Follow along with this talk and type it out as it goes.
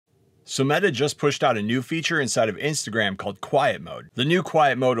So Meta just pushed out a new feature inside of Instagram called Quiet Mode. The new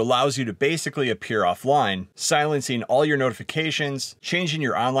Quiet Mode allows you to basically appear offline, silencing all your notifications, changing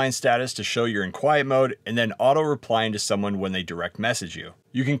your online status to show you're in quiet mode, and then auto-replying to someone when they direct message you.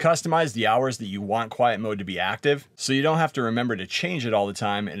 You can customize the hours that you want quiet mode to be active, so you don't have to remember to change it all the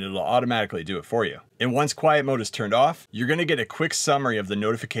time and it'll automatically do it for you. And once quiet mode is turned off, you're going to get a quick summary of the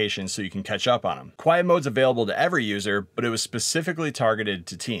notifications so you can catch up on them. Quiet mode's available to every user, but it was specifically targeted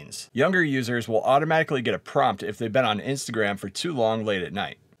to teens. Younger users will automatically get a prompt if they've been on Instagram for too long late at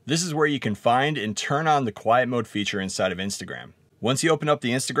night. This is where you can find and turn on the quiet mode feature inside of Instagram. Once you open up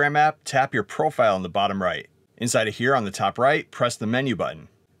the Instagram app, tap your profile in the bottom right. Inside of here on the top right, press the menu button.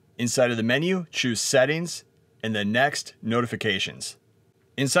 Inside of the menu, choose Settings, and then next, Notifications.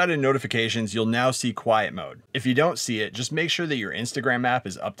 Inside of Notifications, you'll now see Quiet Mode. If you don't see it, just make sure that your Instagram app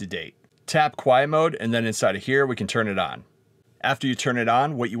is up to date. Tap Quiet Mode, and then inside of here, we can turn it on. After you turn it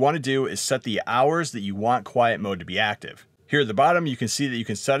on, what you want to do is set the hours that you want Quiet Mode to be active. Here at the bottom, you can see that you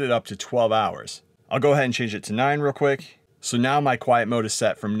can set it up to 12 hours. I'll go ahead and change it to 9 real quick. So now my quiet mode is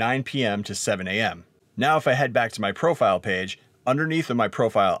set from 9 p.m. to 7 a.m. Now if I head back to my profile page, underneath of my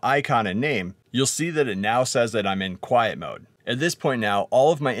profile icon and name, you'll see that it now says that I'm in quiet mode. At this point now,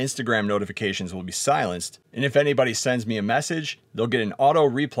 all of my Instagram notifications will be silenced, and if anybody sends me a message, they'll get an auto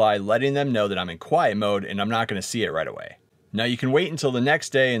reply letting them know that I'm in quiet mode and I'm not going to see it right away. Now you can wait until the next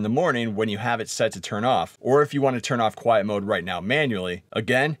day in the morning when you have it set to turn off, or if you want to turn off quiet mode right now manually,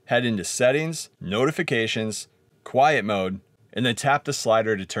 again, head into Settings, Notifications, Quiet Mode, and then tap the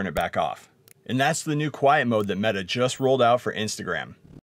slider to turn it back off. And that's the new quiet mode that Meta just rolled out for Instagram.